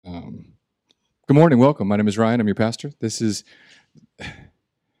Good morning. Welcome. My name is Ryan. I'm your pastor.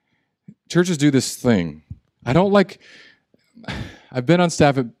 Churches do this thing. I've been on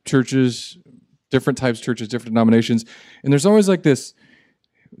staff at churches, different types of churches, different denominations, and there's always like this,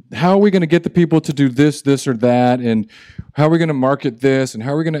 how are we going to get the people to do this, or that, and how are we going to market this, and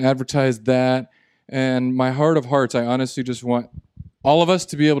how are we going to advertise that? And my heart of hearts, I honestly just want all of us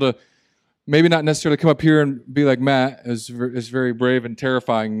to be able to maybe not necessarily come up here and be like Matt, is very brave and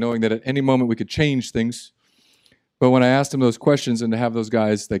terrifying, knowing that at any moment we could change things. But when I asked him those questions, and to have those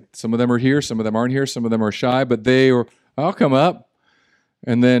guys, like some of them are here, some of them aren't here, some of them are shy, but I'll come up.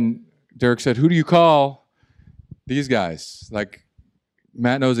 And then Derek said, who do you call? These guys. Like,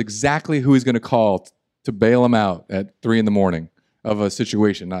 Matt knows exactly who he's going to call to bail him out at 3 a.m. of a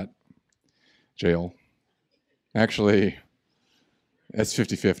situation, not jail. Actually, that's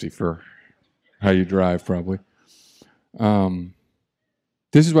 50-50 for how you drive, probably.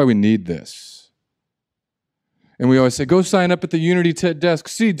 This is why we need this. And we always say, go sign up at the Unity desk.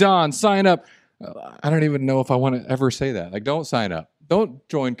 See Don, sign up. I don't even know if I want to ever say that. Like, don't sign up. Don't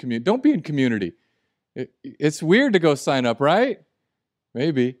join community. Don't be in community. It's weird to go sign up, right?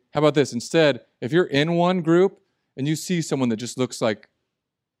 Maybe. How about this? Instead, if you're in one group and you see someone that just looks like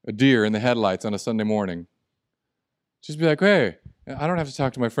a deer in the headlights on a Sunday morning, just be like, hey, I don't have to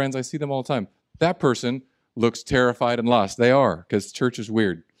talk to my friends. I see them all the time. That person looks terrified and lost. They are, because church is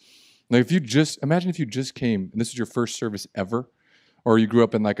weird. Like, imagine if you just came and this is your first service ever, or you grew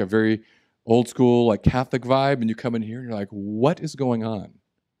up in like a very old school, like Catholic vibe, and you come in here and you're like, what is going on?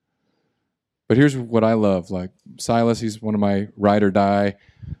 But here's what I love. Like Silas, he's one of my ride or die,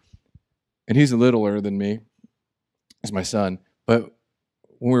 and he's a littler than me. He's my son. But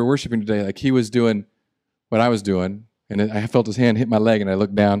when we were worshiping today, like he was doing what I was doing, and I felt his hand hit my leg, and I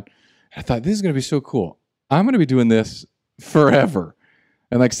looked down. I thought, this is going to be so cool. I'm going to be doing this forever.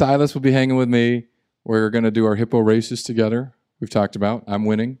 And like Silas will be hanging with me. We're going to do our hippo races together. We've talked about. I'm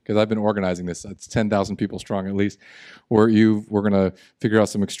winning because I've been organizing this. It's 10,000 people strong at least. We're going to figure out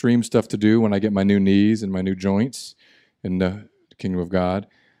some extreme stuff to do when I get my new knees and my new joints in the kingdom of God.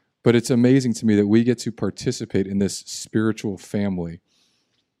 But it's amazing to me that we get to participate in this spiritual family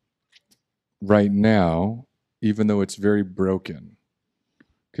right now, even though it's very broken.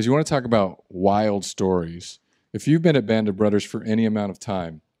 Because you want to talk about wild stories. If you've been at Band of Brothers for any amount of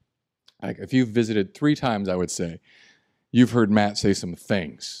time, like if you've visited 3 times, I would say, you've heard Matt say some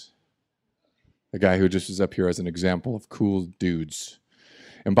things. The guy who just was up here as an example of cool dudes.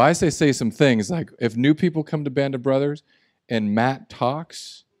 And by say some things, like if new people come to Band of Brothers and Matt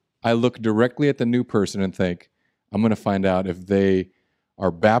talks, I look directly at the new person and think, I'm going to find out if they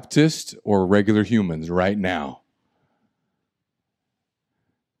are Baptist or regular humans right now.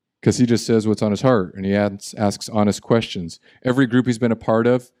 Because he just says what's on his heart, and he asks honest questions. Every group he's been a part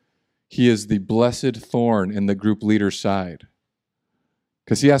of, he is the blessed thorn in the group leader's side.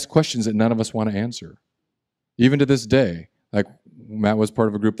 Because he asks questions that none of us want to answer. Even to this day. Like, Matt was part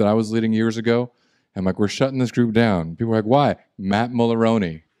of a group that I was leading years ago. I'm like, we're shutting this group down. People are like, why? Matt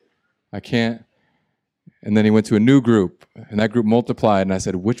Mulleroni. I can't. And then he went to a new group, and that group multiplied, and I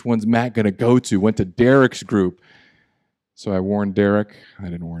said, which one's Matt going to go to? Went to Derek's group. So I warned Derek. I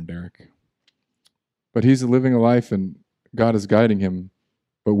didn't warn Derek. But he's living a life, and God is guiding him,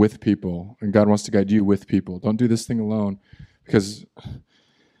 but with people. And God wants to guide you with people. Don't do this thing alone, because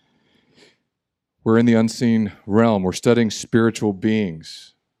we're in the unseen realm. We're studying spiritual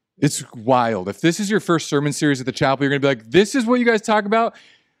beings. It's wild. If this is your first sermon series at the chapel, you're going to be like, this is what you guys talk about?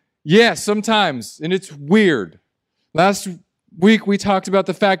 Yeah, sometimes. And it's weird. Last week, we talked about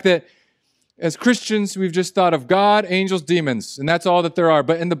the fact that as Christians, we've just thought of God, angels, demons, and that's all that there are.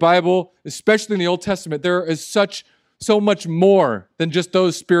 But in the Bible, especially in the Old Testament, there is so much more than just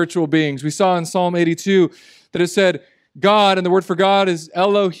those spiritual beings. We saw in Psalm 82 that it said, God, and the word for God is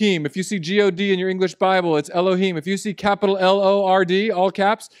Elohim. If you see G-O-D in your English Bible, it's Elohim. If you see capital L-O-R-D, all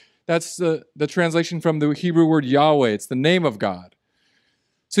caps, that's the translation from the Hebrew word Yahweh. It's the name of God.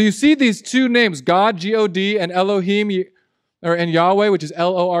 So you see these 2 names, God, G-O-D, and Elohim, and Yahweh, which is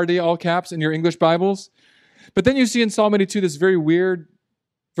L-O-R-D, all caps, in your English Bibles. But then you see in Psalm 82 this very weird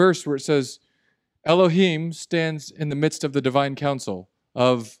verse where it says, Elohim stands in the midst of the divine council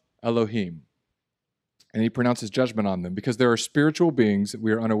of Elohim. And he pronounces judgment on them because there are spiritual beings that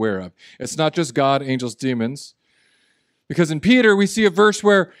we are unaware of. It's not just God, angels, demons. Because in Peter, we see a verse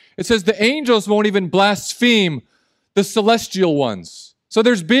where it says the angels won't even blaspheme the celestial ones. So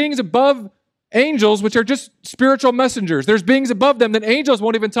there's beings above angels, which are just spiritual messengers. There's beings above them that angels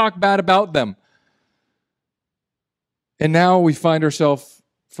won't even talk bad about them. And now we find ourselves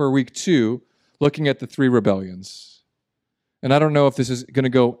for week 2 looking at the 3 rebellions. And I don't know if this is going to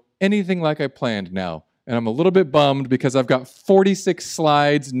go anything like I planned now. And I'm a little bit bummed because I've got 46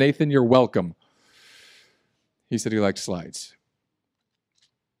 slides. Nathan, you're welcome. He said he liked slides.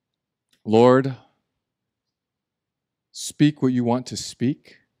 Lord, speak what you want to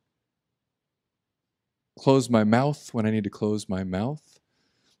speak. Close my mouth when I need to close my mouth.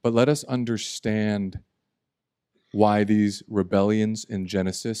 But let us understand why these rebellions in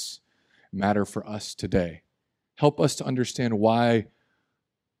Genesis matter for us today. Help us to understand why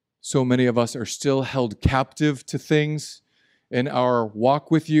so many of us are still held captive to things in our walk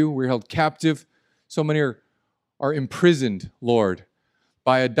with you. We're held captive. So many are imprisoned, Lord,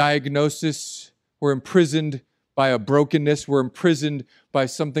 by a diagnosis. We're imprisoned by a brokenness. We're imprisoned by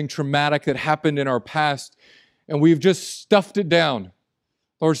something traumatic that happened in our past, and we've just stuffed it down.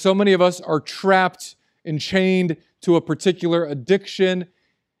 Lord, so many of us are trapped and chained to a particular addiction,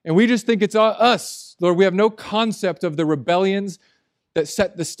 and we just think it's us. Lord, we have no concept of the rebellions that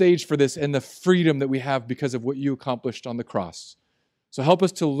set the stage for this and the freedom that we have because of what you accomplished on the cross. So help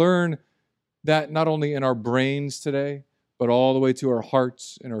us to learn that not only in our brains today, but all the way to our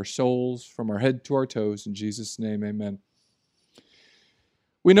hearts and our souls, from our head to our toes. In Jesus' name, amen.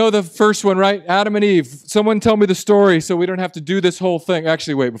 We know the first one, right? Adam and Eve. Someone tell me the story so we don't have to do this whole thing.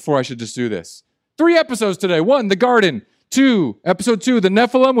 Actually, wait, before I should just do this. 3 episodes today. 1, the garden. 2, episode 2, the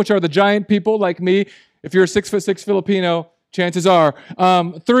Nephilim, which are the giant people like me. If you're a 6'6" Filipino, chances are.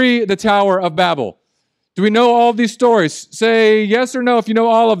 3, the Tower of Babel. Do we know all of these stories? Say yes or no if you know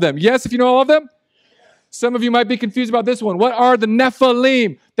all of them. Yes if you know all of them? Some of you might be confused about this one. What are the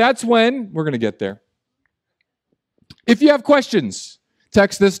Nephilim? That's when, we're going to get there. If you have questions,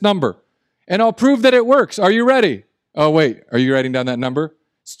 text this number, and I'll prove that it works. Are you ready? Oh, wait. Are you writing down that number?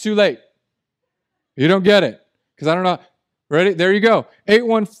 It's too late. You don't get it, because I don't know. Ready? There you go.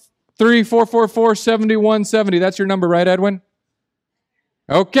 813-444-7170. That's your number, right, Edwin?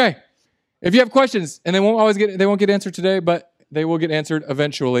 Okay. If you have questions, and they won't get answered today, but they will get answered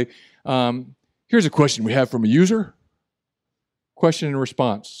eventually. Here's a question we have from a user. Question and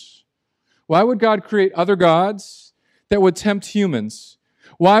response. Why would God create other gods that would tempt humans?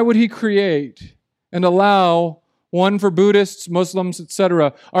 Why would he create and allow one for Buddhists, Muslims,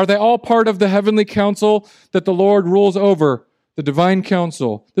 etc.? Are they all part of the heavenly council that the Lord rules over, the divine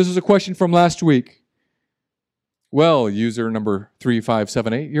council? This is a question from last week. Well, user number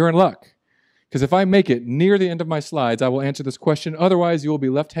 3578, you're in luck. Because if I make it near the end of my slides, I will answer this question. Otherwise, you will be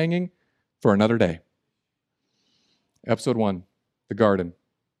left hanging for another day. Episode 1, the garden.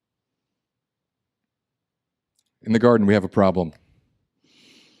 In the garden, we have a problem.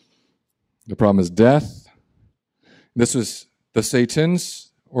 The problem is death. This was the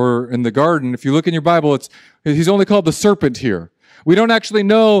Satan's, or in the garden, if you look in your Bible, he's only called the serpent here. We don't actually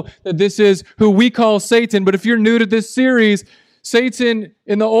know that this is who we call Satan, but if you're new to this series, Satan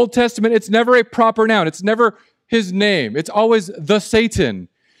in the Old Testament, it's never a proper noun. It's never his name. It's always the Satan,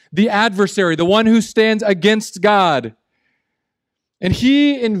 the adversary, the one who stands against God. And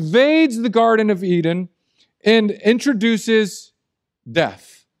he invades the Garden of Eden and introduces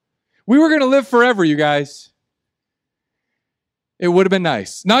death. We were going to live forever, you guys. It would have been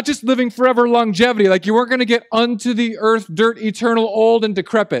nice. Not just living forever longevity, like you weren't going to get unto the earth, dirt, eternal, old, and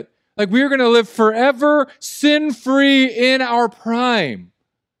decrepit. Like we were going to live forever, sin-free in our prime.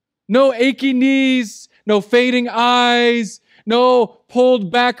 No achy knees, no fading eyes, no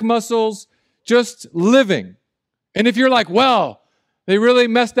pulled back muscles, just living. And if you're like, well, they really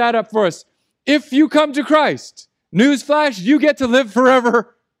messed that up for us. If you come to Christ, newsflash, you get to live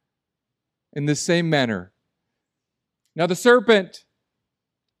forever in the same manner. Now the serpent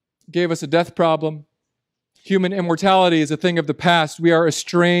gave us a death problem. Human immortality is a thing of the past. We are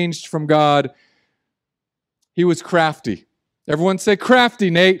estranged from God. He was crafty. Everyone say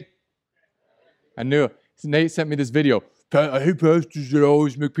crafty, Nate. I knew it. Nate sent me this video. I hate pastors that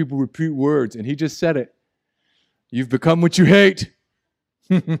always make people repeat words. And he just said it. You've become what you hate.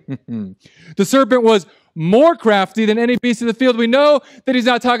 The serpent was more crafty than any beast of the field. We know that he's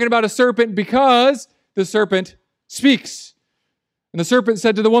not talking about a serpent because the serpent speaks. And the serpent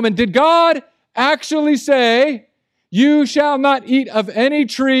said to the woman, did God actually say, you shall not eat of any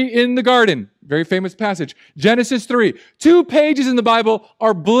tree in the garden? Very famous passage. Genesis 3. 2 pages in the Bible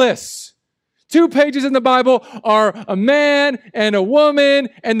are bliss. 2 pages in the Bible are a man and a woman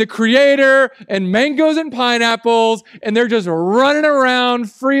and the Creator and mangoes and pineapples, and they're just running around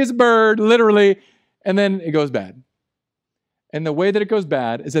free as a bird, literally, and then it goes bad. And the way that it goes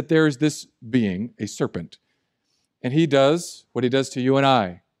bad is that there's this being, a serpent, and he does what he does to you and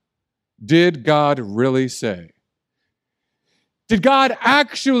I. Did God really say? Did God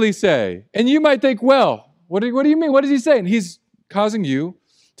actually say? And you might think, well, what do you mean? What does he say? And he's causing you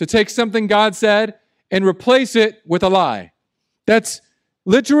to take something God said and replace it with a lie. That's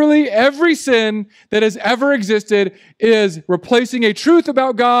literally every sin that has ever existed is replacing a truth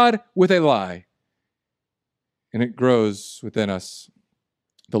about God with a lie. And it grows within us.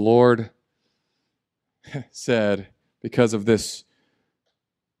 The Lord said, because of this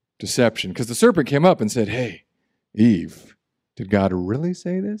deception, because the serpent came up and said, hey, Eve, did God really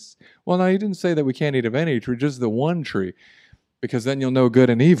say this? Well, no, he didn't say that we can't eat of any tree, just the one tree, because then you'll know good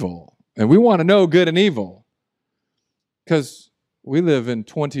and evil. And we want to know good and evil because we live in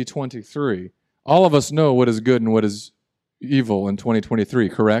 2023. All of us know what is good and what is evil in 2023,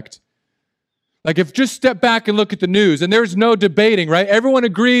 correct? Like if just step back and look at the news, and there's no debating, right? Everyone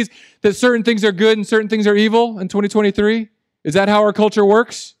agrees that certain things are good and certain things are evil in 2023. Is that how our culture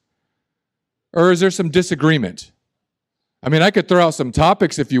works? Or is there some disagreement? I mean, I could throw out some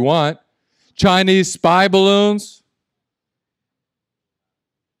topics if you want. Chinese spy balloons.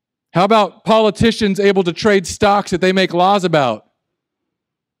 How about politicians able to trade stocks that they make laws about?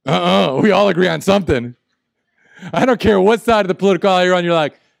 We all agree on something. I don't care what side of the political aisle you're on, you're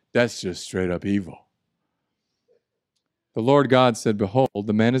like, that's just straight up evil. The Lord God said, behold,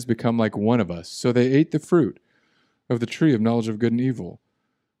 the man has become like one of us. So they ate the fruit of the tree of knowledge of good and evil.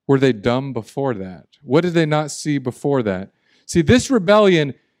 Were they dumb before that? What did they not see before that? See, this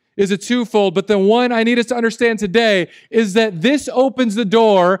rebellion is a twofold, but the one I need us to understand today is that this opens the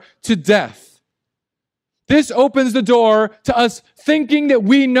door to death. This opens the door to us thinking that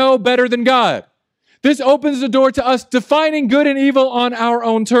we know better than God. This opens the door to us defining good and evil on our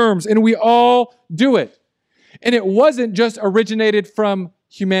own terms, and we all do it. And it wasn't just originated from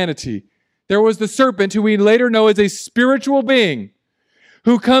humanity. There was the serpent, who we later know as a spiritual being,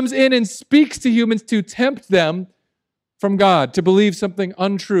 who comes in and speaks to humans to tempt them from God, to believe something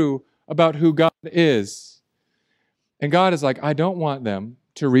untrue about who God is. And God is like, I don't want them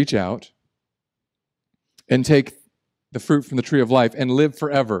to reach out and take the fruit from the tree of life and live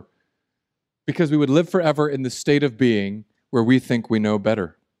forever. Because we would live forever in the state of being where we think we know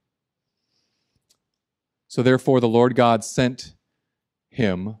better. So therefore, the Lord God sent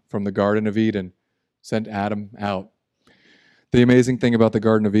him from the Garden of Eden, sent Adam out. The amazing thing about the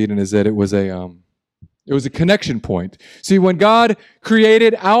Garden of Eden is that it was a connection point. See, when God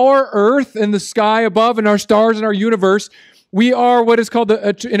created our earth and the sky above and our stars and our universe, we are what is called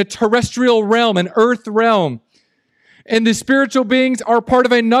in a terrestrial realm, an earth realm. And the spiritual beings are part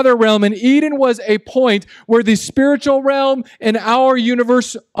of another realm. And Eden was a point where the spiritual realm and our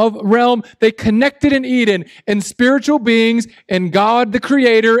universe of realm, they connected in Eden. And spiritual beings and God, the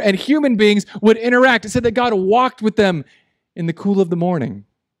creator, and human beings would interact. It said that God walked with them in the cool of the morning.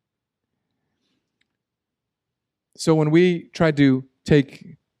 So when we tried to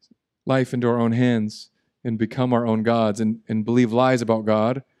take life into our own hands and become our own gods and believe lies about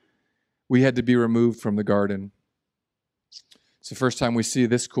God, we had to be removed from the garden. It's the first time we see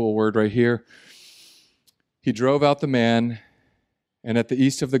this cool word right here. He drove out the man, and at the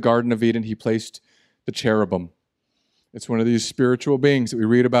east of the Garden of Eden, he placed the cherubim. It's one of these spiritual beings that we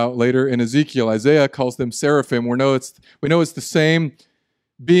read about later in Ezekiel. Isaiah calls them seraphim. We know it's the same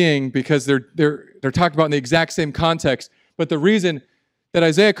being because they're talked about in the exact same context. But the reason that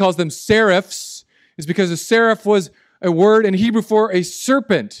Isaiah calls them seraphs is because a seraph was a word in Hebrew for a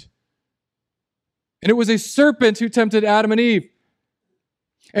serpent. And it was a serpent who tempted Adam and Eve.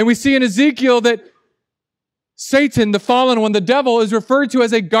 And we see in Ezekiel that Satan, the fallen one, the devil, is referred to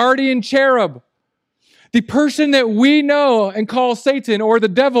as a guardian cherub. The person that we know and call Satan or the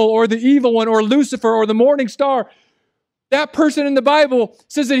devil or the evil one or Lucifer or the morning star, that person in the Bible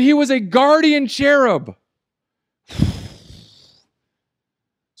says that he was a guardian cherub.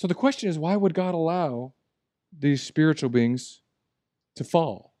 So the question is, why would God allow these spiritual beings to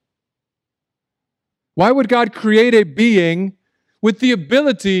fall? Why would God create a being with the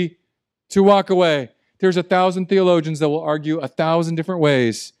ability to walk away? There's 1,000 theologians that will argue 1,000 different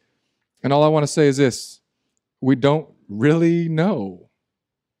ways. And all I want to say is this: we don't really know.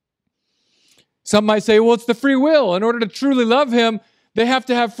 Some might say, well, it's the free will. In order to truly love him, they have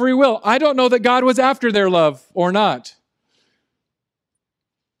to have free will. I don't know that God was after their love or not.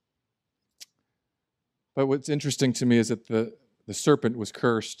 But what's interesting to me is that the serpent was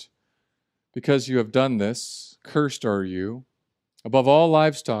cursed. Because you have done this, cursed are you, above all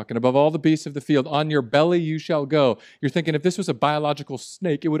livestock and above all the beasts of the field. On your belly you shall go. You're thinking if this was a biological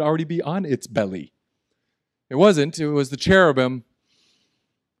snake, it would already be on its belly. It wasn't. It was the cherubim,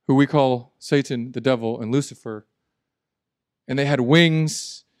 who we call Satan, the devil, and Lucifer. And they had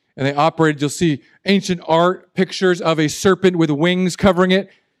wings, and they operated. You'll see ancient art pictures of a serpent with wings covering it.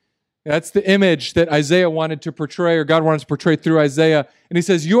 That's the image that Isaiah wanted to portray, or God wanted to portray through Isaiah. And he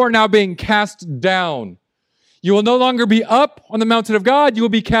says, you are now being cast down. You will no longer be up on the mountain of God. You will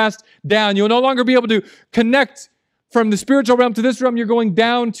be cast down. You will no longer be able to connect from the spiritual realm to this realm. You're going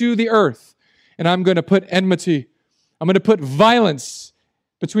down to the earth. And I'm going to put enmity. I'm going to put violence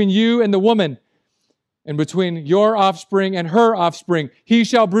between you and the woman, and between your offspring and her offspring. He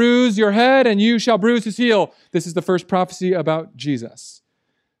shall bruise your head, and you shall bruise his heel. This is the first prophecy about Jesus.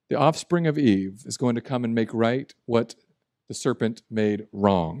 The offspring of Eve is going to come and make right what the serpent made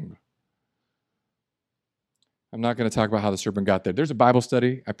wrong. I'm not going to talk about how the serpent got there. There's a Bible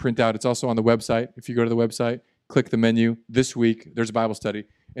study I print out. It's also on the website. If you go to the website, click the menu. This week, there's a Bible study,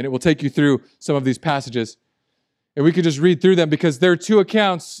 and it will take you through some of these passages. And we could just read through them because there are two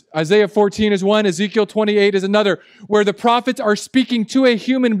accounts. Isaiah 14 is one, Ezekiel 28 is another, where the prophets are speaking to a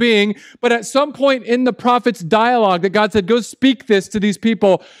human being, but at some point in the prophet's dialogue that God said, go speak this to these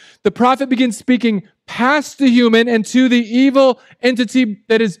people, the prophet begins speaking past the human and to the evil entity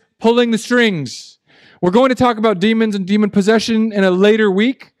that is pulling the strings. We're going to talk about demons and demon possession in a later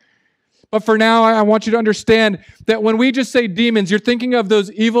week. But for now, I want you to understand that when we just say demons, you're thinking of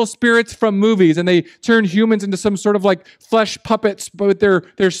those evil spirits from movies, and they turn humans into some sort of like flesh puppets, but with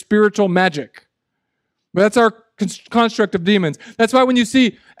their spiritual magic. But that's our construct of demons. That's why when you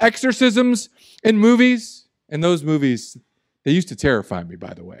see exorcisms in movies, and those movies, they used to terrify me,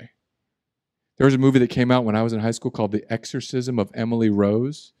 by the way. There was a movie that came out when I was in high school called The Exorcism of Emily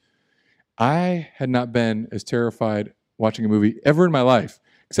Rose. I had not been as terrified watching a movie ever in my life,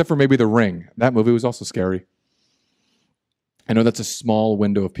 except for maybe The Ring. That movie was also scary. I know that's a small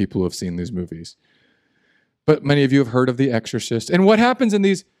window of people who have seen these movies. But many of you have heard of The Exorcist. And what happens in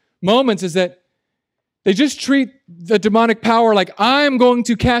these moments is that they just treat the demonic power like, I'm going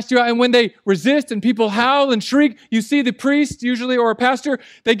to cast you out. And when they resist and people howl and shriek, you see the priest usually or a pastor,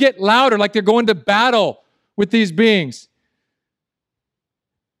 they get louder, like they're going to battle with these beings.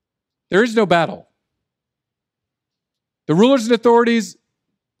 There is no battle. The rulers and authorities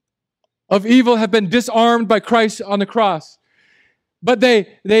of evil have been disarmed by Christ on the cross. But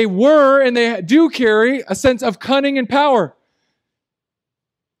they were and they do carry a sense of cunning and power.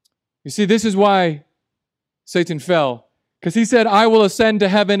 You see, this is why Satan fell. Because he said, I will ascend to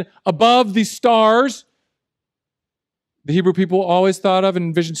heaven above the stars. The Hebrew people always thought of and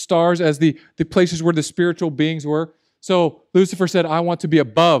envisioned stars as the places where the spiritual beings were. So Lucifer said, I want to be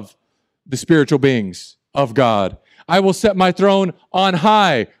above the spiritual beings of God. I will set my throne on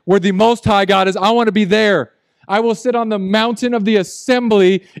high, where the Most High God is. I want to be there. I will sit on the mountain of the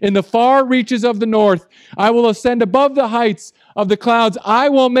assembly in the far reaches of the north. I will ascend above the heights of the clouds. I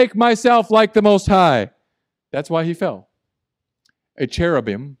will make myself like the Most High. That's why he fell. A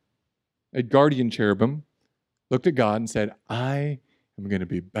cherubim, a guardian cherubim, looked at God and said, I am going to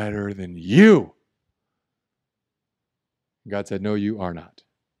be better than you. God said, no, you are not.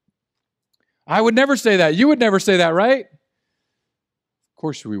 I would never say that. You would never say that, right? Of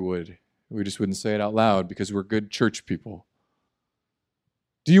course we would. We just wouldn't say it out loud because we're good church people.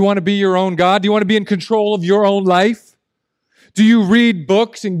 Do you want to be your own God? Do you want to be in control of your own life? Do you read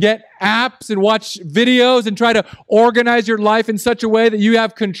books and get apps and watch videos and try to organize your life in such a way that you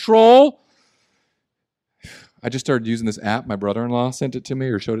have control? I just started using this app. My brother-in-law sent it to me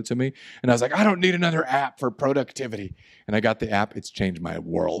or showed it to me. And I was like, I don't need another app for productivity. And I got the app. It's changed my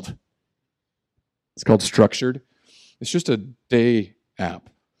world. It's called Structured. It's just a day app.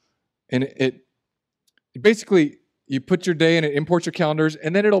 And it basically, you put your day and it imports your calendars,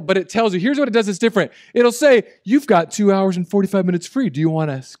 and then but it tells you, here's what it does that's different. It'll say, you've got 2 hours and 45 minutes free. Do you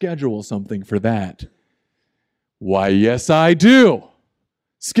want to schedule something for that? Why, yes, I do.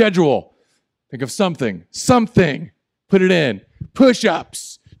 Schedule. Think of something. Put it in.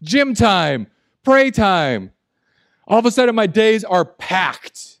 Push-ups, gym time, pray time. All of a sudden, my days are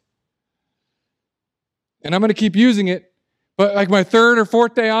packed. And I'm going to keep using it. But like my third or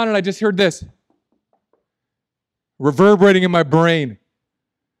fourth day on it, I just heard this reverberating in my brain.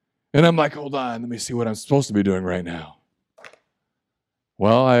 And I'm like, hold on, let me see what I'm supposed to be doing right now.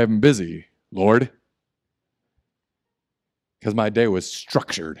 Well, I'm busy, Lord. Because my day was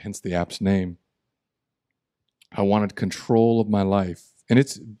structured, hence the app's name. I wanted control of my life. And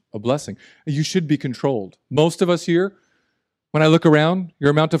it's a blessing. You should be controlled. Most of us here, when I look around, your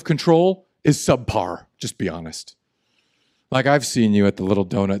amount of control is subpar. Just be honest. Like I've seen you at the little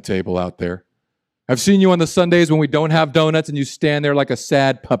donut table out there. I've seen you on the Sundays when we don't have donuts and you stand there like a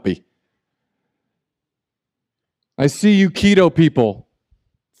sad puppy. I see you keto people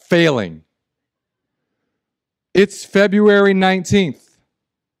failing. It's February 19th.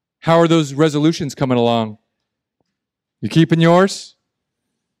 How are those resolutions coming along? You keeping yours?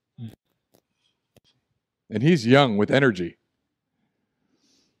 And he's young with energy.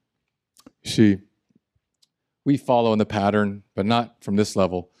 See, we follow in the pattern, but not from this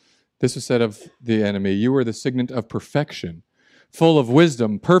level. This was said of the enemy, you were the signet of perfection, full of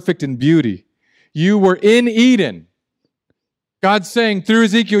wisdom, perfect in beauty. You were in Eden. God's saying through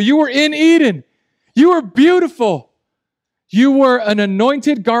Ezekiel, you were in Eden. You were beautiful. You were an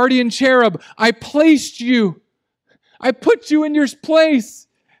anointed guardian cherub. I placed you. I put you in your place.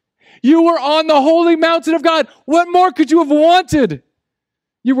 You were on the holy mountain of God. What more could you have wanted?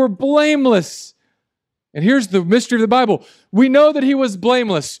 You were blameless. And here's the mystery of the Bible. We know that he was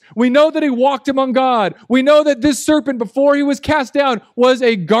blameless. We know that he walked among God. We know that this serpent, before he was cast down, was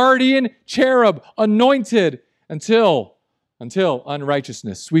a guardian cherub, anointed until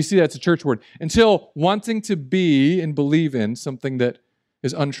unrighteousness. We see that's a church word. Until wanting to be and believe in something that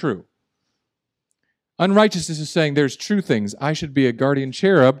is untrue. Unrighteousness is saying there's true things. I should be a guardian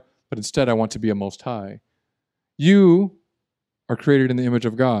cherub, but instead I want to be a most high. You are created in the image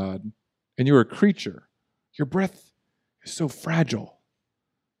of God, and you're a creature. Your breath is so fragile.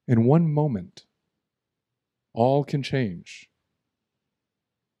 In one moment, all can change.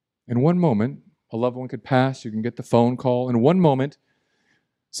 In one moment, a loved one could pass, you can get the phone call. In one moment,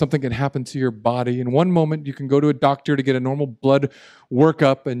 something can happen to your body. In one moment, you can go to a doctor to get a normal blood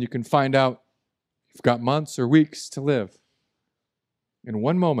workup, and you can find out you've got months or weeks to live. In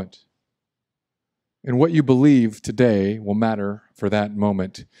one moment. And what you believe today will matter for that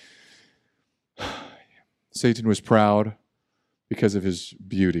moment. Satan was proud because of his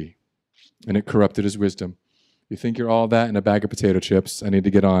beauty, and it corrupted his wisdom. You think you're all that in a bag of potato chips. I need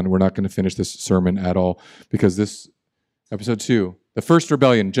to get on. We're not going to finish this sermon at all because this, episode 2, the first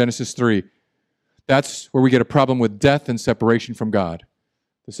rebellion, Genesis 3, that's where we get a problem with death and separation from God.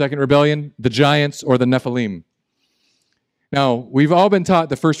 The second rebellion, the giants or the Nephilim. Now, we've all been taught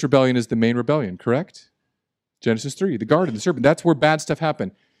the first rebellion is the main rebellion, correct? Genesis 3, the garden, the serpent. That's where bad stuff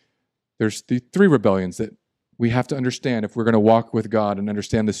happened. There's the 3 rebellions that we have to understand if we're going to walk with God and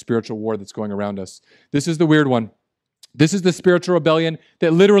understand the spiritual war that's going around us. This is the weird one. This is the spiritual rebellion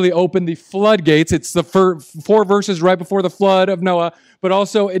that literally opened the floodgates. It's the 4 verses right before the flood of Noah, but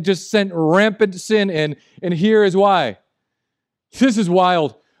also it just sent rampant sin in. And here is why. This is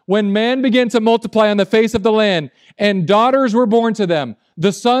wild. When man began to multiply on the face of the land and daughters were born to them,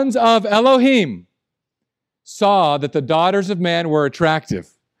 the sons of Elohim saw that the daughters of man were attractive.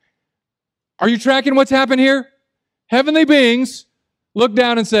 Are you tracking what's happened here? Heavenly beings look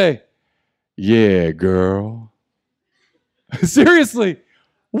down and say, yeah, girl. Seriously,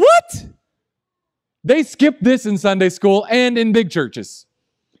 what? They skip this in Sunday school and in big churches.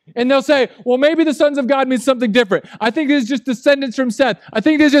 And they'll say, well, maybe the sons of God means something different. I think it's just descendants from Seth. I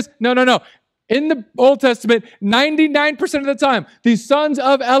think it's just, no. In the Old Testament, 99% of the time, these sons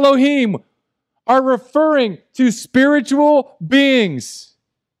of Elohim are referring to spiritual beings.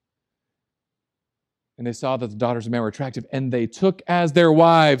 And they saw that the daughters of man were attractive, and they took as their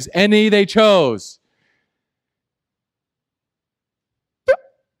wives any they chose.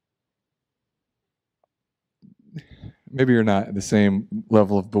 Maybe you're not at the same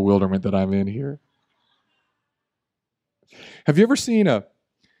level of bewilderment that I'm in here. Have you ever seen a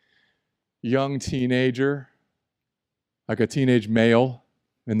young teenager, like a teenage male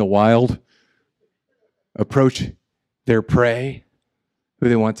in the wild, approach their prey, who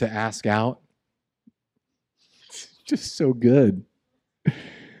they want to ask out? It's just so good.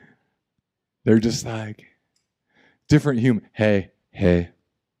 They're just like different human. Hey, do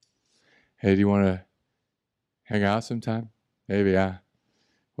you want to hang out sometime? Maybe, yeah.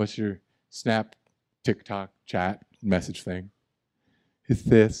 What's your Snap, TikTok, chat, message thing? It's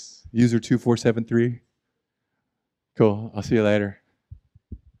this. User 2473. Cool. I'll see you later.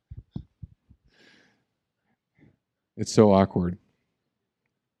 It's so awkward.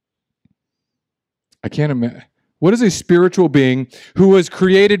 I can't imagine. What is a spiritual being who was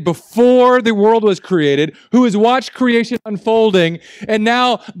created before the world was created, who has watched creation unfolding, and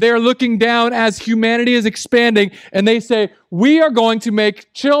now they're looking down as humanity is expanding, and they say, we are going to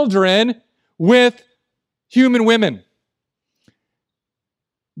make children with human women.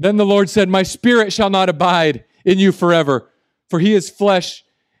 Then the Lord said, my spirit shall not abide in you forever, for he is flesh,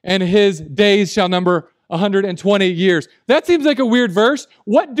 and his days shall number 120 years. That seems like a weird verse.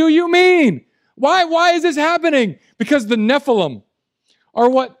 What do you mean? Why is this happening? Because the Nephilim are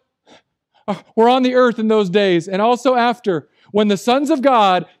what were on the earth in those days, and also after, when the sons of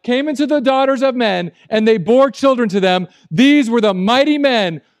God came into the daughters of men, and they bore children to them. These were the mighty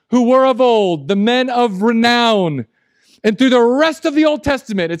men who were of old, the men of renown. And through the rest of the Old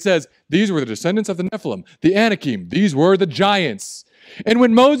Testament, it says, these were the descendants of the Nephilim, the Anakim. These were the giants. And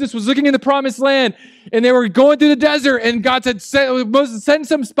when Moses was looking in the promised land and they were going through the desert and God said, Moses, send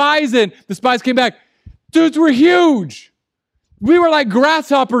some spies in. The spies came back. Dudes were huge. We were like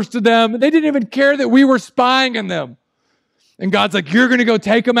grasshoppers to them. They didn't even care that we were spying on them. And God's like, you're going to go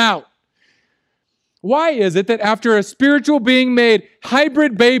take them out. Why is it that after a spiritual being made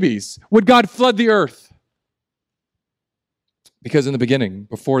hybrid babies, would God flood the earth? Because in the beginning,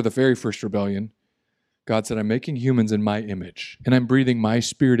 before the very first rebellion, God said, I'm making humans in my image, and I'm breathing my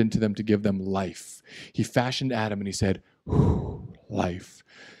spirit into them to give them life. He fashioned Adam, and he said, life.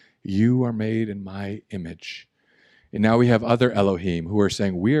 You are made in my image. And now we have other Elohim who are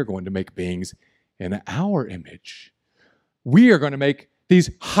saying, we are going to make beings in our image. We are going to make these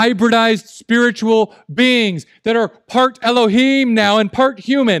hybridized spiritual beings that are part Elohim now and part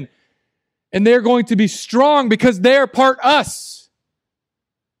human. And they're going to be strong because they're part us.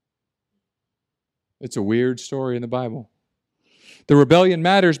 It's a weird story in the Bible. The rebellion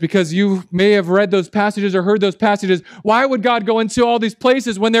matters because you may have read those passages or heard those passages. Why would God go into all these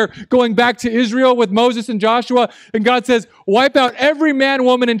places when they're going back to Israel with Moses and Joshua? And God says, wipe out every man,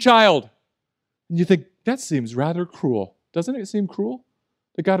 woman, and child. And you think, that seems rather cruel. Doesn't it seem cruel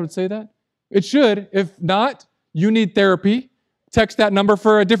that God would say that? It should. If not, you need therapy. Text that number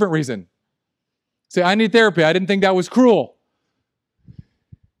for a different reason. Say, I need therapy. I didn't think that was cruel.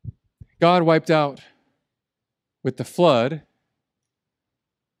 God wiped out with the flood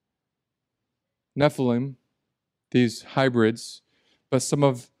Nephilim, these hybrids, but some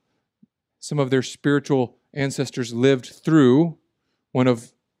of their spiritual ancestors lived through one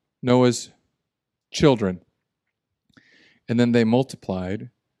of Noah's children. And then they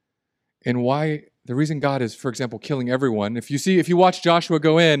multiplied. And why? The reason God is, for example, killing everyone. If you watch Joshua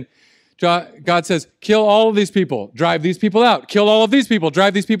go in, God says, kill all of these people, drive these people out, kill all of these people,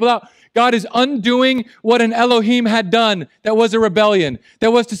 drive these people out. God is undoing what an Elohim had done that was a rebellion.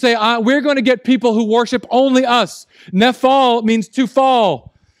 That was to say, we're going to get people who worship only us. Nephal means to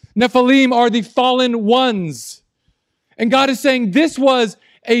fall. Nephilim are the fallen ones. And God is saying this was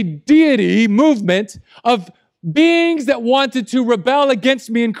a deity movement of beings that wanted to rebel against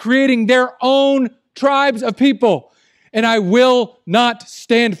me in creating their own tribes of people. And I will not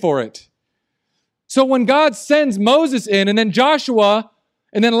stand for it. So when God sends Moses in and then Joshua,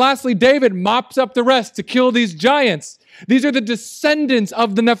 and then lastly, David mops up the rest to kill these giants. These are the descendants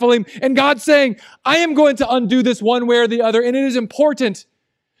of the Nephilim. And God's saying, I am going to undo this one way or the other. And it is important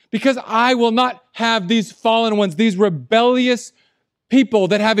because I will not have these fallen ones, these rebellious people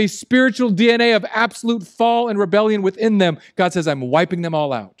that have a spiritual DNA of absolute fall and rebellion within them. God says, I'm wiping them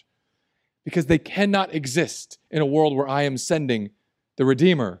all out because they cannot exist in a world where I am sending the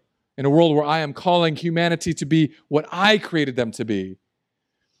Redeemer, in a world where I am calling humanity to be what I created them to be.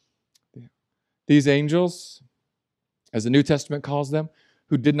 These angels, as the New Testament calls them,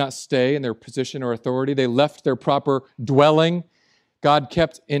 who did not stay in their position or authority, they left their proper dwelling. God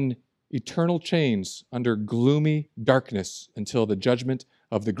kept in eternal chains under gloomy darkness until the judgment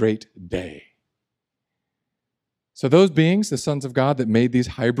of the great day. So those beings, the sons of God that made these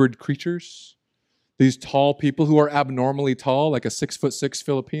hybrid creatures, these tall people who are abnormally tall, like a 6'6"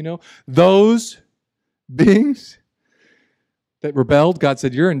 Filipino, those beings that rebelled, God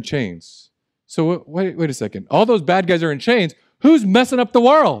said, you're in chains. So wait a second. All those bad guys are in chains. Who's messing up the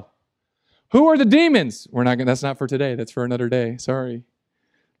world? Who are the demons? That's not for today. That's for another day. Sorry.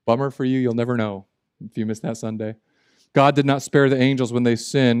 Bummer for you. You'll never know if you missed that Sunday. God did not spare the angels when they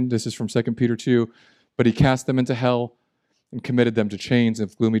sinned. This is from 2 Peter 2. But he cast them into hell and committed them to chains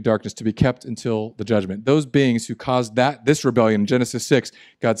of gloomy darkness to be kept until the judgment. Those beings who caused this rebellion in Genesis 6,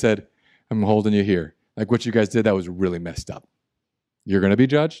 God said, I'm holding you here. Like what you guys did, that was really messed up. You're going to be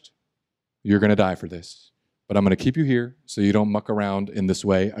judged. You're going to die for this. But I'm going to keep you here so you don't muck around in this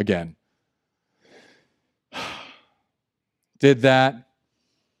way again. Did that.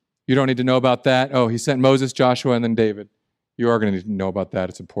 You don't need to know about that. Oh, he sent Moses, Joshua, and then David. You are going to need to know about that.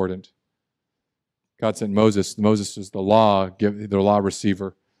 It's important. God sent Moses. Moses is the law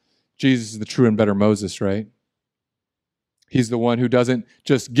receiver. Jesus is the true and better Moses, right? He's the one who doesn't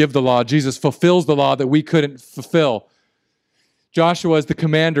just give the law. Jesus fulfills the law that we couldn't fulfill. Joshua is the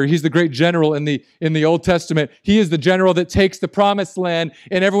commander. He's the great general in the Old Testament. He is the general that takes the promised land,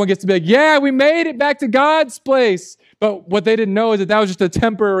 and everyone gets to be like, yeah, we made it back to God's place. But what they didn't know is that was just a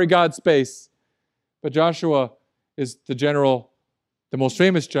temporary God's space. But Joshua is the general, the most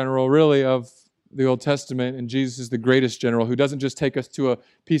famous general, really, of the Old Testament, and Jesus is the greatest general who doesn't just take us to a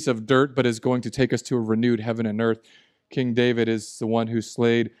piece of dirt, but is going to take us to a renewed heaven and earth. King David is the one who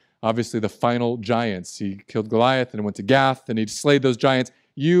slayed obviously the final giants. He killed Goliath and went to Gath and he slayed those giants.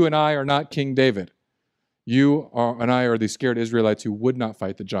 You and I are not King David. And I are these scared Israelites who would not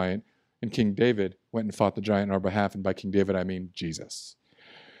fight the giant. And King David went and fought the giant on our behalf. And by King David, I mean Jesus.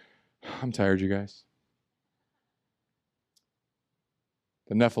 I'm tired, you guys.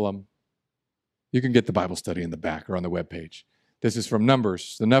 The Nephilim. You can get the Bible study in the back or on the webpage. This is from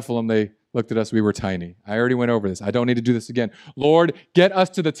Numbers. The Nephilim, they looked at us. We were tiny. I already went over this. I don't need to do this again. Lord, get us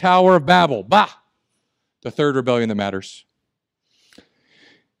to the Tower of Babel. Bah! The third rebellion that matters.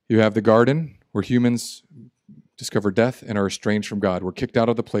 You have the garden where humans discover death and are estranged from God. We're kicked out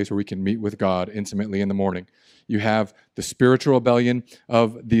of the place where we can meet with God intimately in the morning. You have the spiritual rebellion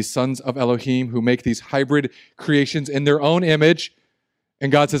of these sons of Elohim who make these hybrid creations in their own image.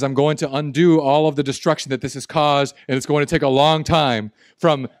 And God says, I'm going to undo all of the destruction that this has caused, and it's going to take a long time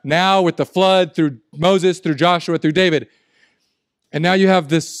from now with the flood, through Moses, through Joshua, through David. And now you have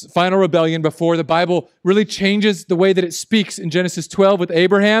this final rebellion before the Bible really changes the way that it speaks in Genesis 12 with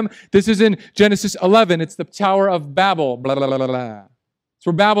Abraham. This is in Genesis 11. It's the Tower of Babel. Blah, blah, blah, blah, blah. It's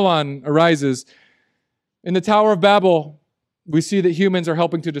where Babylon arises. In the Tower of Babel, we see that humans are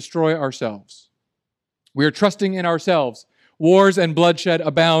helping to destroy ourselves. We are trusting in ourselves. Wars and bloodshed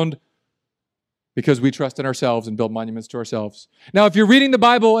abound because we trust in ourselves and build monuments to ourselves. Now, if you're reading the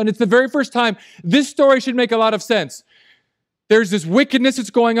Bible and it's the very first time, this story should make a lot of sense. There's this wickedness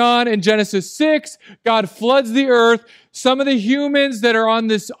that's going on in Genesis 6. God floods the earth. Some of the humans that are on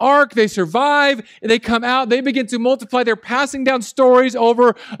this ark, they survive. They come out. They begin to multiply. They're passing down stories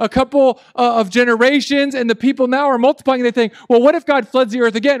over a couple of generations. And the people now are multiplying. They think, well, what if God floods the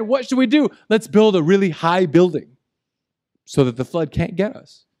earth again? What should we do? Let's build a really high building so that the flood can't get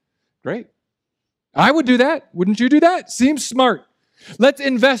us. Great. I would do that. Wouldn't you do that? Seems smart. Let's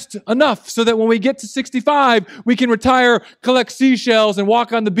invest enough so that when we get to 65, we can retire, collect seashells, and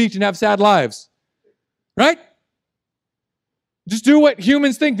walk on the beach and have sad lives. Right? Just do what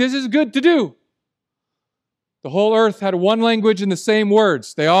humans think this is good to do. The whole earth had one language and the same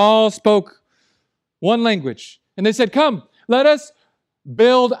words. They all spoke one language. And they said, come, let us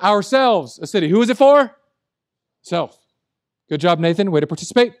build ourselves a city. Who is it for? Self. Good job, Nathan. Way to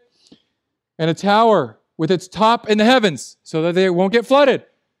participate. And a tower with its top in the heavens so that they won't get flooded.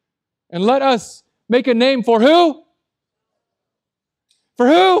 And let us make a name for who? For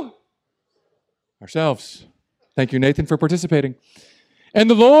who? Ourselves. Thank you, Nathan, for participating. And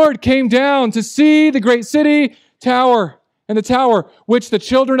the Lord came down to see the great city, tower, and the tower which the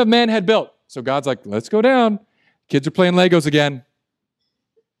children of men had built. So God's like, let's go down. Kids are playing Legos again.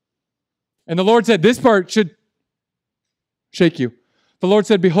 And the Lord said, this part should shake you. The Lord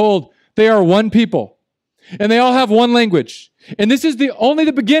said, behold, they are one people. And they all have one language. And this is only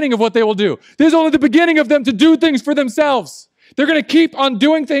the beginning of what they will do. This is only the beginning of them to do things for themselves. They're going to keep on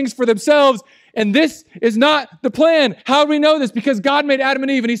doing things for themselves. And this is not the plan. How do we know this? Because God made Adam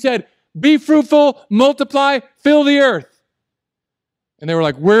and Eve and he said, be fruitful, multiply, fill the earth. And they were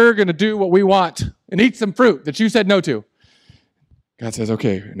like, we're going to do what we want and eat some fruit that you said no to. God says,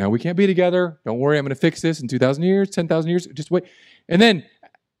 okay, now we can't be together. Don't worry, I'm going to fix this in 2,000 years, 10,000 years. Just wait. And then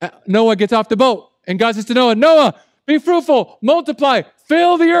Noah gets off the boat. And God says to Noah, Noah, be fruitful, multiply,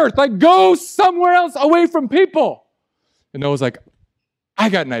 fill the earth. Like, go somewhere else away from people. And Noah's like, I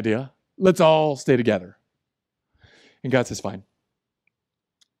got an idea. Let's all stay together. And God says, fine.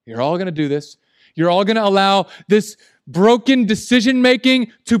 You're all going to do this. You're all going to allow this broken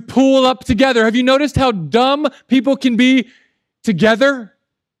decision-making to pool up together. Have you noticed how dumb people can be together?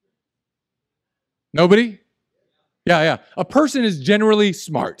 Nobody? Yeah. A person is generally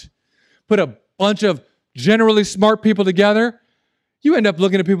smart. Put a bunch of generally smart people together, you end up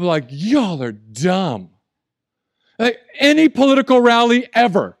looking at people like, y'all are dumb. Like any political rally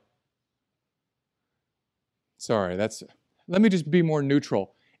ever. Sorry, let me just be more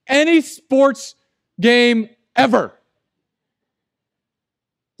neutral. Any sports game ever.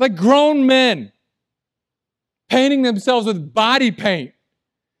 Like grown men painting themselves with body paint,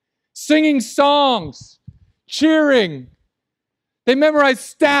 singing songs, cheering. They memorize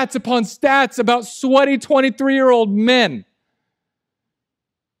stats upon stats about sweaty 23-year-old men.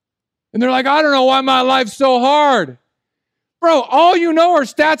 And they're like, I don't know why my life's so hard. Bro, all you know are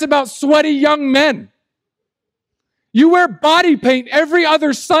stats about sweaty young men. You wear body paint every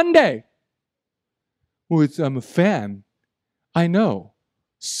other Sunday. Well, I'm a fan. I know.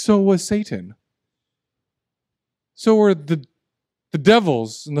 So was Satan. So were the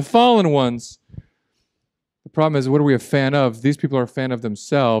devils and the fallen ones. The problem is, what are we a fan of? These people are a fan of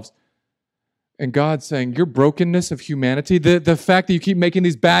themselves. And God's saying, your brokenness of humanity, the fact that you keep making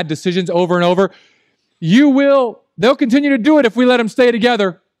these bad decisions over and over, they'll continue to do it if we let them stay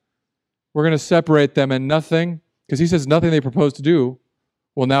together. We're going to separate them and nothing, because he says nothing they propose to do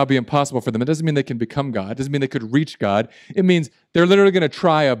will now be impossible for them. It doesn't mean they can become God. It doesn't mean they could reach God. It means they're literally going to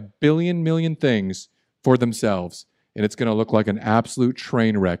try a billion million things for themselves, and it's going to look like an absolute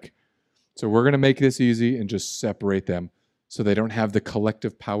train wreck. So we're going to make this easy and just separate them so they don't have the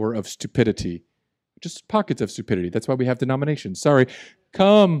collective power of stupidity. Just pockets of stupidity. That's why we have denominations. Sorry.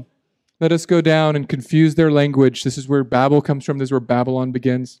 Come, let us go down and confuse their language. This is where Babel comes from. This is where Babylon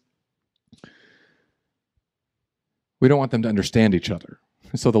begins. We don't want them to understand each other.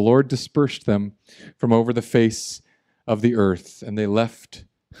 So the Lord dispersed them from over the face of the earth, and they left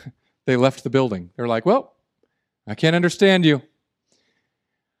the building. They're like, well, I can't understand you.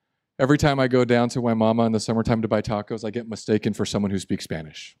 Every time I go down to Waimama in the summertime to buy tacos, I get mistaken for someone who speaks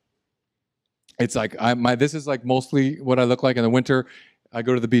Spanish. It's like, this is like mostly what I look like in the winter. I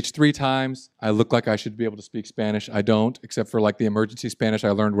go to the beach 3 times. I look like I should be able to speak Spanish. I don't, except for like the emergency Spanish I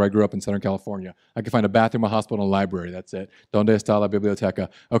learned where I grew up in Southern California. I can find a bathroom, a hospital, and a library. That's it. Donde está la biblioteca?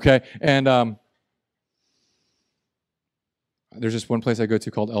 Okay? And there's just one place I go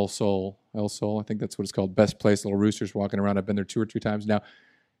to called El Sol. El Sol, I think that's what it's called. Best place, little roosters walking around. I've been there 2 or 3 times now.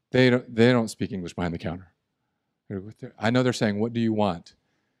 They don't speak English behind the counter. I know they're saying, what do you want?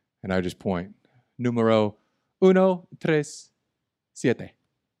 And I just point. Número 1, 3, 7.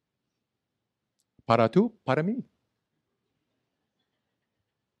 Para tú, para mí.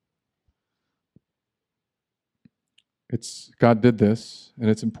 God did this, and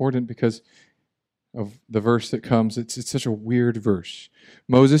it's important because of the verse that comes. It's such a weird verse.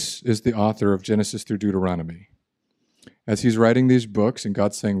 Moses is the author of Genesis through Deuteronomy. As he's writing these books, and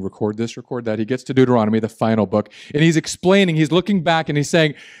God's saying, record this, record that, he gets to Deuteronomy, the final book, and he's explaining, he's looking back, and he's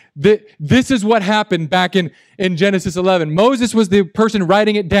saying, this is what happened back in Genesis 11. Moses was the person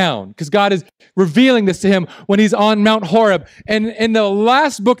writing it down, because God is revealing this to him when he's on Mount Horeb. And in the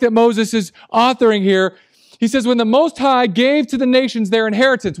last book that Moses is authoring here, he says, when the Most High gave to the nations their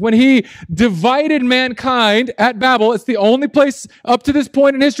inheritance, when he divided mankind at Babel, it's the only place up to this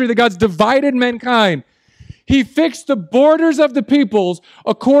point in history that God's divided mankind. He fixed the borders of the peoples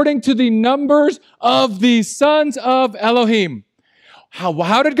according to the numbers of the sons of Elohim.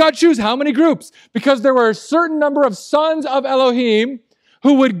 How did God choose? How many groups? Because there were a certain number of sons of Elohim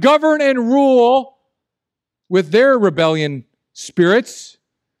who would govern and rule with their rebellion spirits.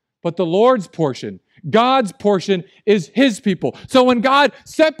 But the Lord's portion, God's portion, is his people. So when God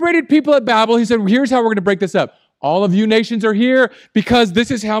separated people at Babel, he said, here's how we're going to break this up. All of you nations are here because this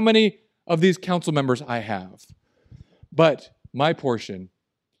is how many of these council members I have. But my portion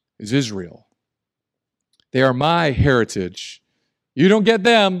is Israel. They are my heritage. You don't get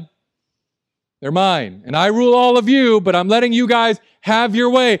them. They're mine. And I rule all of you, but I'm letting you guys have your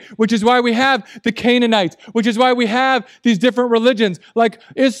way, which is why we have the Canaanites, which is why we have these different religions like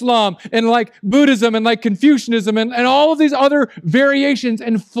Islam and like Buddhism and like Confucianism and all of these other variations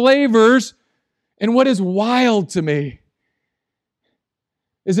and flavors. And what is wild to me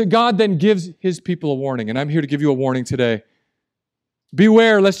is that God then gives his people a warning. And I'm here to give you a warning today.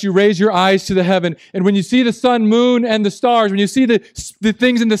 Beware lest you raise your eyes to the heaven. And when you see the sun, moon, and the stars, when you see the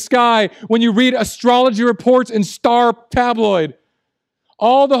things in the sky, when you read astrology reports in Star Tabloid,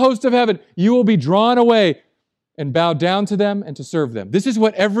 all the hosts of heaven, you will be drawn away and bow down to them and to serve them. This is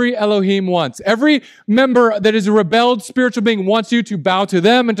what every Elohim wants. Every member that is a rebelled spiritual being wants you to bow to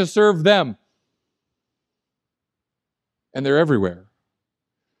them and to serve them. And they're everywhere.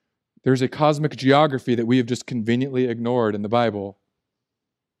 There's a cosmic geography that we have just conveniently ignored in the Bible.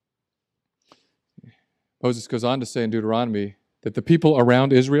 Moses goes on to say in Deuteronomy that the people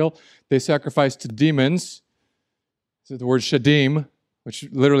around Israel, they sacrificed to demons. So the word shadim, which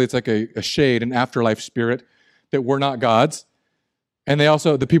literally it's like a shade, an afterlife spirit, that were not gods. And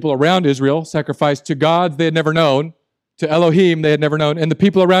the people around Israel sacrificed to gods they had never known, to Elohim they had never known. And the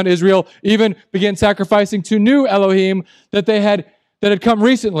people around Israel even began sacrificing to new Elohim that had come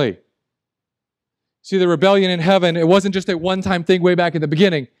recently. See, the rebellion in heaven, it wasn't just a one-time thing way back at the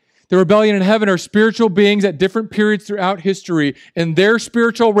beginning. The rebellion in heaven are spiritual beings at different periods throughout history. In their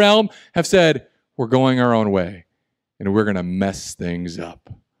spiritual realm have said, we're going our own way, and we're going to mess things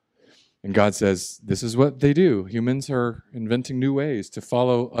up. And God says, this is what they do. Humans are inventing new ways to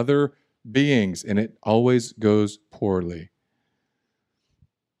follow other beings, and it always goes poorly.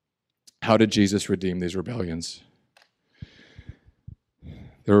 How did Jesus redeem these rebellions?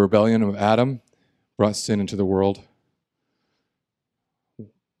 The rebellion of Adam brought sin into the world.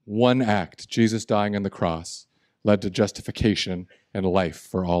 One act, Jesus dying on the cross, led to justification and life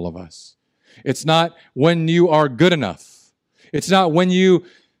for all of us. It's not when you are good enough. It's not when you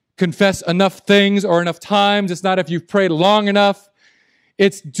confess enough things or enough times. It's not if you've prayed long enough.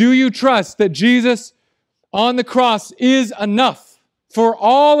 It's, do you trust that Jesus on the cross is enough for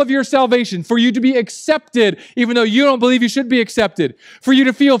all of your salvation, for you to be accepted, even though you don't believe you should be accepted, for you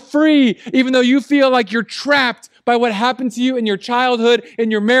to feel free, even though you feel like you're trapped by what happened to you in your childhood,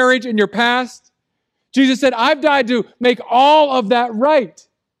 in your marriage, in your past. Jesus said, I've died to make all of that right.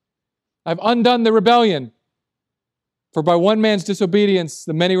 I've undone the rebellion. For by one man's disobedience,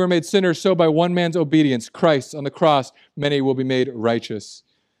 the many were made sinners, so by one man's obedience, Christ on the cross, many will be made righteous.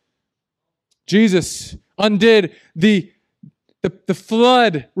 Jesus undid the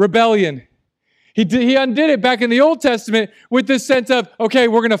flood rebellion. He undid it back in the Old Testament with this sense of, okay,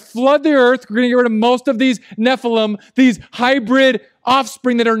 we're going to flood the earth. We're going to get rid of most of these Nephilim, these hybrid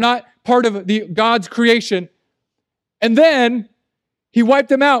offspring that are not part of God's creation. And then he wiped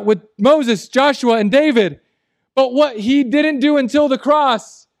them out with Moses, Joshua, and David. But what he didn't do until the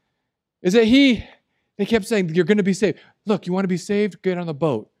cross is that they kept saying, you're going to be saved. Look, you want to be saved? Get on the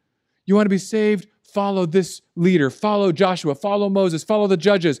boat. You want to be saved? Follow this leader. Follow Joshua. Follow Moses. Follow the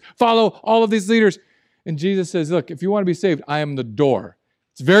judges. Follow all of these leaders. And Jesus says, look, if you want to be saved, I am the door.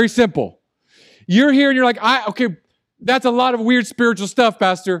 It's very simple. You're here and you're like, okay, that's a lot of weird spiritual stuff,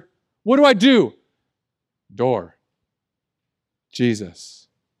 Pastor. What do I do? Door. Jesus.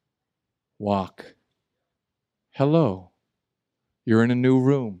 Walk. Hello. You're in a new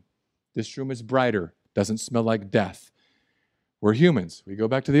room. This room is brighter. Doesn't smell like death. We're humans. We go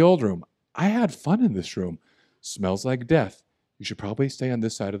back to the old room. I had fun in this room. Smells like death. You should probably stay on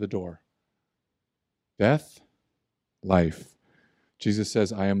this side of the door. Death, life. Jesus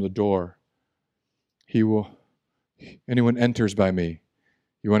says, I am the door. Anyone enters by me.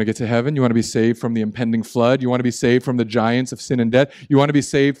 You want to get to heaven? You want to be saved from the impending flood? You want to be saved from the giants of sin and death? You want to be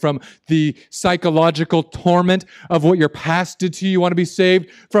saved from the psychological torment of what your past did to you? You want to be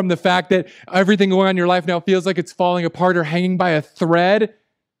saved from the fact that everything going on in your life now feels like it's falling apart or hanging by a thread?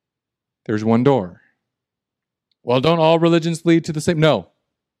 There's one door. Well, don't all religions lead to the same? No.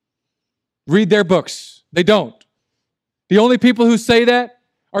 Read their books. They don't. The only people who say that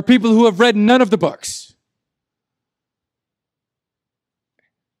are people who have read none of the books.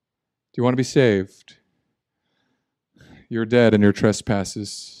 Do you want to be saved? You're dead in your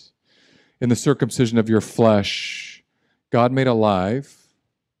trespasses. In the circumcision of your flesh, God made alive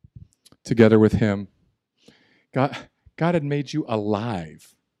together with him. God had made you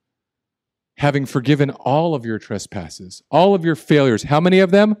alive, having forgiven all of your trespasses, all of your failures. How many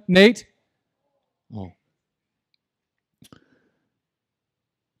of them, Nate? Oh.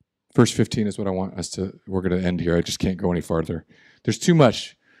 Verse 15 is what I want we're going to end here. I just can't go any farther. There's too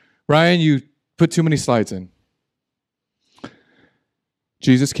much. Ryan, you put too many slides in.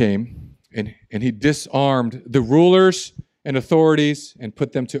 Jesus came and he disarmed the rulers and authorities and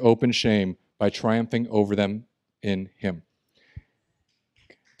put them to open shame by triumphing over them in him.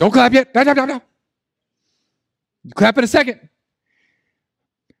 Don't clap yet. No. You clap in a second.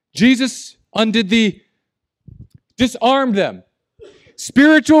 Jesus disarmed them.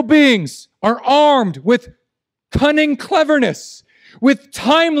 Spiritual beings are armed with cunning cleverness, with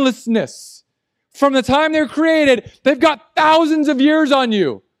timelessness. From the time they're created, they've got thousands of years on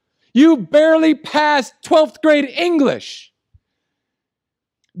you. You barely passed 12th grade English.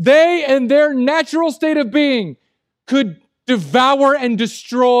 They, in their natural state of being, could devour and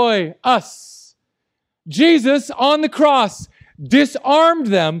destroy us. Jesus, on the cross, disarmed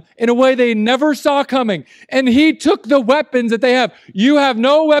them in a way they never saw coming. And he took the weapons that they have. You have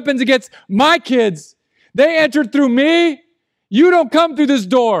no weapons against my kids. They entered through me. You don't come through this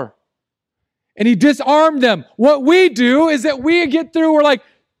door. And he disarmed them. What we do is that we get through, we're like,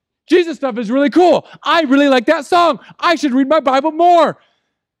 Jesus stuff is really cool. I really like that song. I should read my Bible more.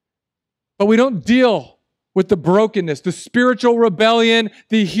 But we don't deal with the brokenness, the spiritual rebellion,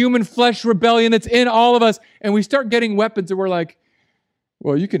 the human flesh rebellion that's in all of us. And we start getting weapons and we're like,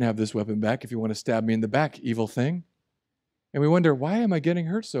 well, you can have this weapon back if you want to stab me in the back, evil thing. And we wonder, why am I getting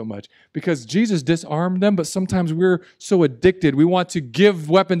hurt so much? Because Jesus disarmed them, but sometimes we're so addicted. We want to give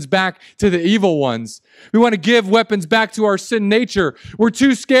weapons back to the evil ones. We want to give weapons back to our sin nature. We're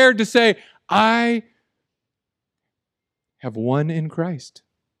too scared to say, I have won in Christ.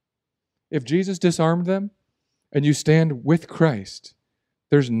 If Jesus disarmed them and you stand with Christ,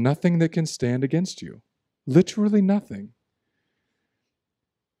 there's nothing that can stand against you. Literally nothing.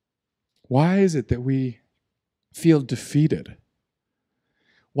 Why is it that we feel defeated?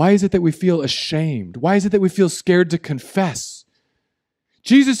 Why is it that we feel ashamed? Why is it that we feel scared to confess?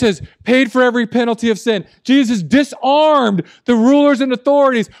 Jesus has paid for every penalty of sin. Jesus disarmed the rulers and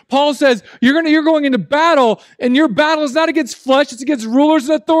authorities. Paul says, you're going into battle, and your battle is not against flesh, it's against rulers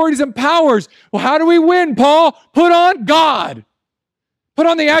and authorities and powers. Well, how do we win, Paul? Put on God. Put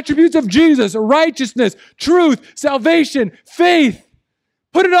on the attributes of Jesus, righteousness, truth, salvation, faith.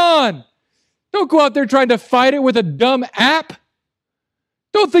 Put it on. Don't go out there trying to fight it with a dumb app.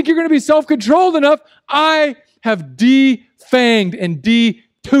 Don't think you're going to be self-controlled enough. I have defanged and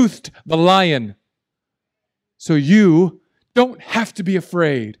de-toothed the lion. So you don't have to be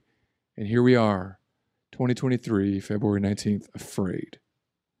afraid. And here we are, 2023, February 19th, afraid.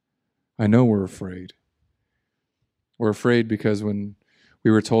 I know we're afraid. We're afraid because when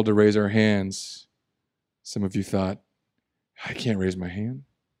we were told to raise our hands, some of you thought, I can't raise my hand.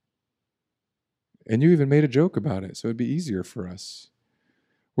 And you even made a joke about it, so it'd be easier for us.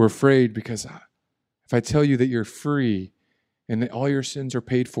 We're afraid because if I tell you that you're free and that all your sins are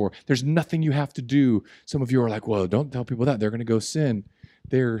paid for, there's nothing you have to do. Some of you are like, well, don't tell people that. They're going to go sin.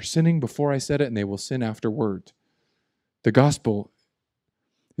 They're sinning before I said it, and they will sin afterward. The gospel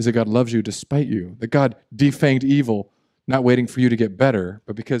is that God loves you despite you, that God defanged evil, not waiting for you to get better,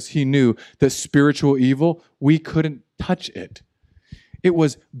 but because he knew that spiritual evil, we couldn't touch it. It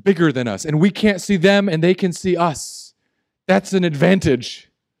was bigger than us, and we can't see them, and they can see us. That's an advantage.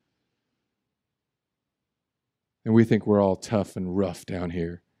 And we think we're all tough and rough down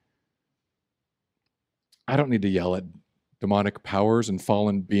here. I don't need to yell at demonic powers and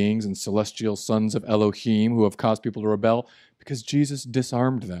fallen beings and celestial sons of Elohim who have caused people to rebel because Jesus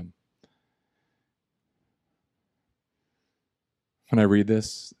disarmed them. When I read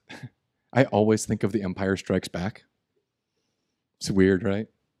this, I always think of The Empire Strikes Back. It's weird, right?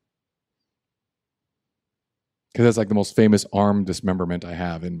 Because that's like the most famous arm dismemberment I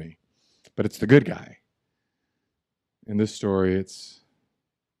have in me. But it's the good guy. In this story, it's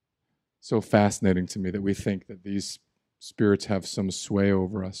so fascinating to me that we think that these spirits have some sway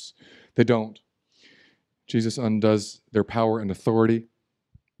over us. They don't. Jesus undoes their power and authority.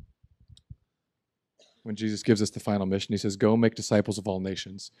 When Jesus gives us the final mission, he says, go make disciples of all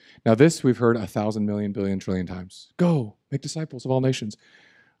nations. Now this we've heard 1,000 million, billion, trillion times. Go make disciples of all nations.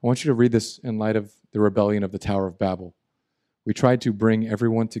 I want you to read this in light of the rebellion of the Tower of Babel. We tried to bring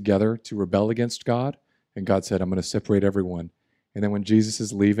everyone together to rebel against God, and God said, I'm going to separate everyone. And then when Jesus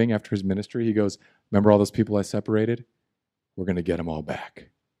is leaving after his ministry, he goes, remember all those people I separated? We're going to get them all back.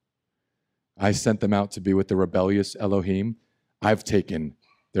 I sent them out to be with the rebellious Elohim. I've taken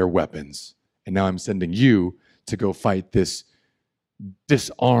their weapons. And now I'm sending you to go fight this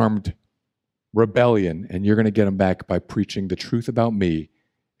disarmed rebellion. And you're going to get them back by preaching the truth about me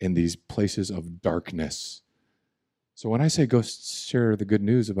in these places of darkness. So when I say go share the good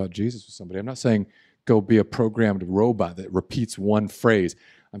news about Jesus with somebody, I'm not saying go be a programmed robot that repeats one phrase.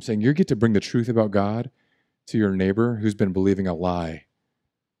 I'm saying you get to bring the truth about God to your neighbor who's been believing a lie.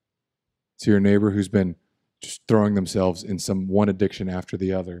 To your neighbor who's been just throwing themselves in some one addiction after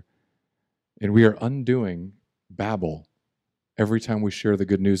the other. And we are undoing Babel every time we share the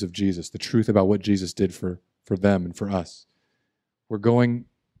good news of Jesus, the truth about what Jesus did for them and for us. We're going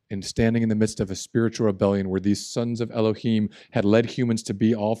and standing in the midst of a spiritual rebellion where these sons of Elohim had led humans to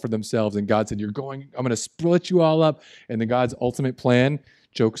be all for themselves. And God said, I'm going to split you all up. And then God's ultimate plan,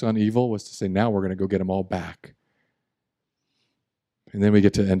 jokes on evil, was to say, now we're going to go get them all back. And then we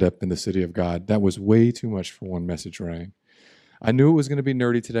get to end up in the city of God. That was way too much for one message, Ryan. I knew it was going to be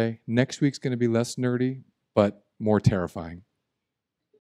nerdy today. Next week's going to be less nerdy, but more terrifying.